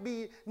you might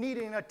be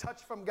needing a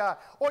touch from God.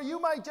 Or you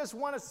might just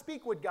want to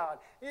speak with God.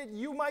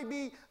 You might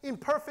be in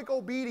perfect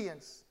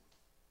obedience.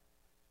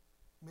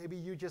 Maybe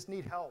you just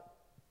need help.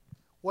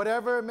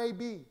 Whatever it may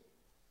be,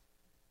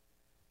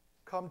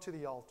 come to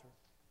the altar.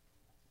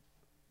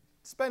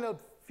 Spend a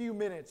few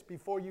minutes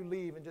before you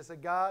leave and just say,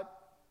 God,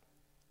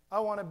 I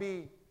want to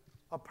be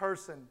a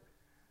person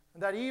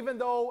that even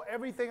though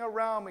everything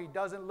around me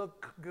doesn't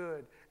look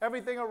good,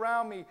 everything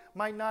around me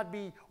might not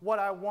be what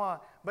I want,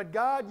 but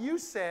God, you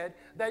said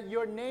that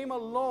your name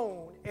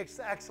alone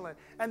is excellent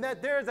and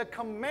that there is a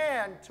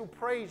command to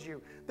praise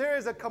you. There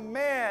is a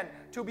command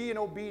to be in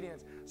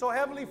obedience. So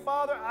Heavenly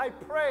Father, I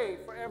pray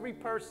for every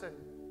person.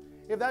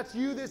 If that's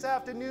you this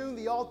afternoon,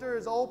 the altar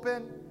is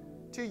open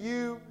to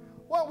you.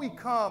 Why don't we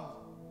come?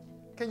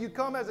 Can you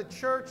come as a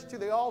church to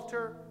the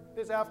altar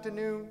this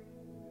afternoon?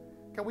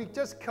 Can we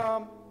just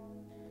come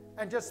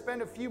and just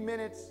spend a few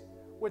minutes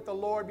with the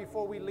Lord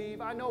before we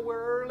leave? I know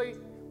we're early.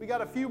 We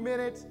got a few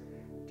minutes.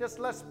 Just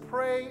let's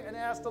pray and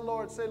ask the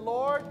Lord. Say,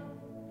 Lord,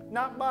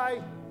 not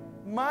by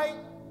might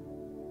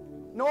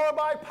nor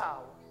by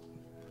power,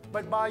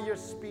 but by your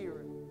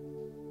Spirit.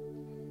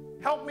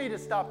 Help me to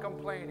stop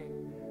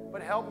complaining,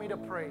 but help me to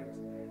praise.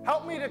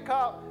 Help me to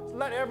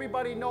let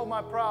everybody know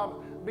my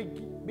problem.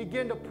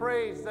 Begin to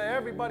praise, let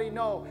everybody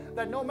know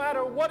that no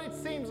matter what it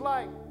seems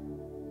like,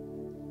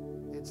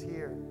 it's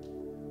here.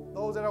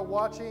 Those that are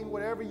watching,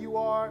 whatever you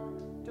are,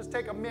 just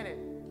take a minute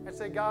and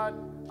say, God,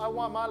 I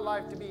want my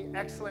life to be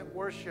excellent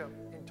worship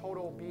in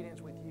total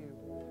obedience with you.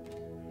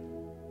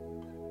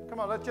 Come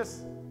on, let's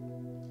just,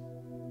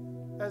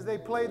 as they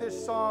play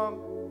this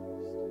song,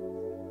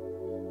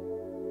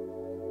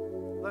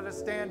 let us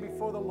stand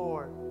before the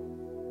Lord.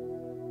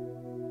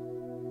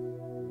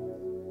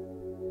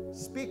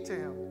 Speak to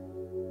him.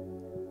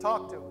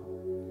 Talk to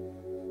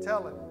him.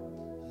 Tell him.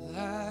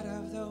 Light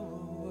of the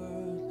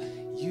world,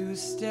 you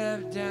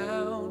step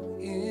down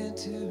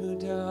into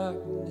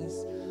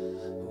darkness.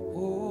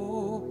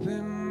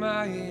 Open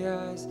my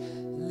eyes,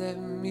 let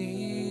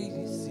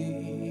me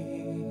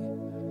see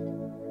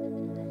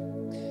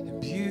the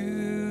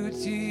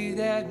beauty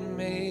that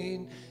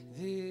made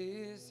this.